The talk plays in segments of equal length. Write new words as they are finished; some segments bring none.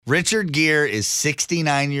Richard Gere is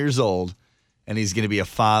 69 years old, and he's going to be a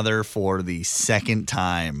father for the second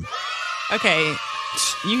time. Okay.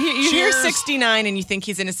 You hear 69 and you think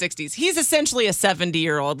he's in his 60s. He's essentially a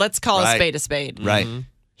 70-year-old. Let's call a spade a spade. Right.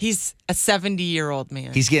 He's a 70-year-old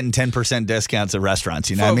man. He's getting 10% discounts at restaurants,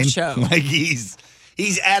 you know what I mean? Show. Like he's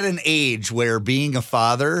at an age where being a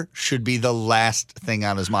father should be the last thing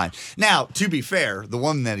on his mind. Now, to be fair, the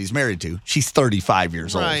woman that he's married to, she's 35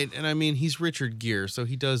 years old. Right, and I mean, he's Richard Gere, so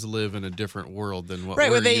he does live in a different world than what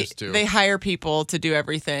we're used to. They hire people to do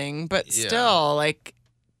everything, but still, like...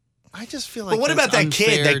 I just feel like But what about that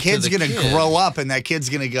kid? That kid's going to kid. grow up, and that kid's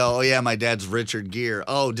going to go, oh, yeah, my dad's Richard Gere.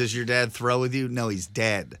 Oh, does your dad throw with you? No, he's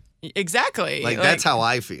dead. Exactly. Like that's how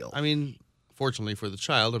I feel. I mean... Fortunately for the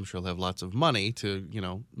child, I'm sure he'll have lots of money to,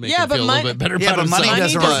 make him feel a little bit better Yeah, about but money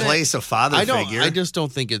himself. doesn't replace a father figure. I just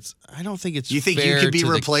don't think it's. You think you could be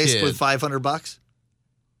replaced with $500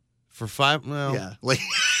 for $5? Well, yeah. Like,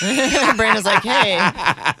 Brandon's like, hey.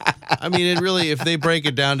 I mean, it really, if they break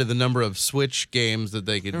it down to the number of Switch games that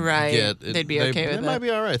they could get, they'd be okay with it. It might be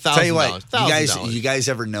all right. Tell you what, $1,000. you guys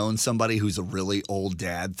ever known somebody who's a really old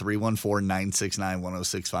dad?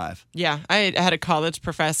 314-969-1065. Yeah, I had a college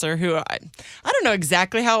professor who, I don't know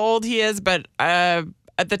exactly how old he is, but at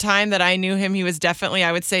the time that I knew him, he was definitely,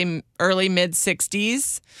 I would say, early,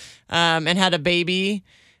 mid-60s, and had a baby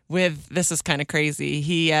with, this is kind of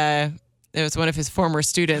crazy, it was one of his former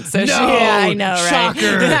students. So no, I know, right?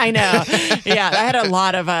 Shocker. I know. Yeah, I had a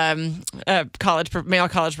lot of male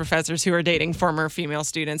college professors who were dating former female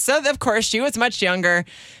students. So, of course, she was much younger.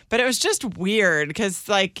 But it was just weird because,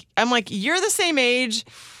 I'm like, you're the same age,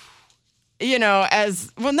 no,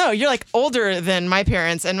 you're like older than my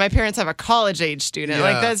parents. And my parents have a college-age student.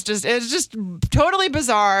 Yeah. Like, it's just totally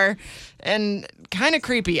bizarre and kind of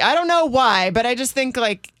creepy. I don't know why, but I just think,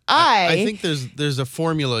 I think there's a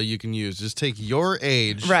formula you can use. Just take your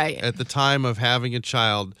age at the time of having a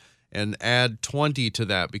child and add 20 to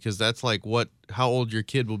that, because that's like how old your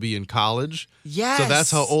kid will be in college. Yes. So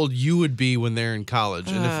that's how old you would be when they're in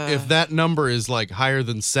college. And if that number is higher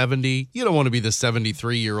than 70, you don't want to be the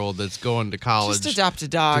 73-year-old that's going to college. Just adopt a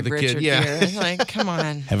dog, Richard Gere. Come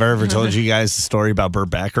on. Have I ever told you guys the story about Burt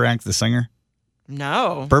Bacharach, the singer?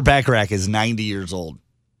 No. Burt Bacharach is 90 years old.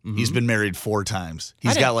 Mm-hmm. He's been married 4 times.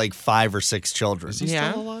 He's got 5 or 6 children. Is he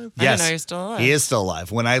still alive? Yes. I didn't know he was still alive. He is still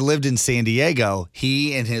alive. When I lived in San Diego,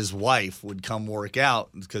 he and his wife would come work out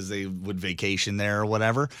because they would vacation there or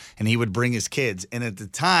whatever, and he would bring his kids. And at the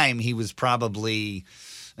time, he was probably,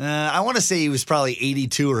 I want to say he was probably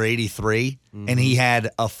 82 or 83, and he had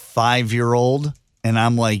a 5-year-old. And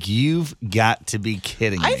I'm like, you've got to be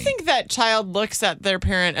kidding me. I think that child looks at their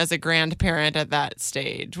parent as a grandparent at that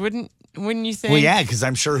stage. Wouldn't you think? Well, yeah, because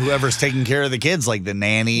I'm sure whoever's taking care of the kids, like the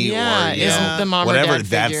nanny or isn't the mom whatever, or dad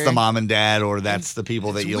that's figure. the mom and dad, or that's the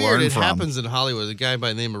people that you weird. learn It from. It happens in Hollywood. A guy by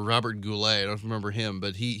the name of Robert Goulet, I don't remember him,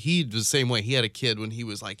 but he was the same way. He had a kid when he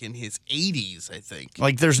was in his 80s, I think.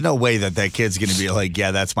 There's no way that kid's going to be like,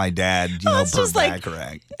 yeah, that's my dad, it's Burt just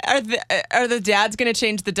Bacharach. Are the dads going to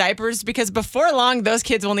change the diapers? Because before long, those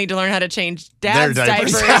kids will need to learn how to change dad's Their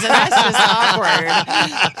diapers. diapers, and that's just awkward.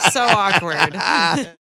 So awkward.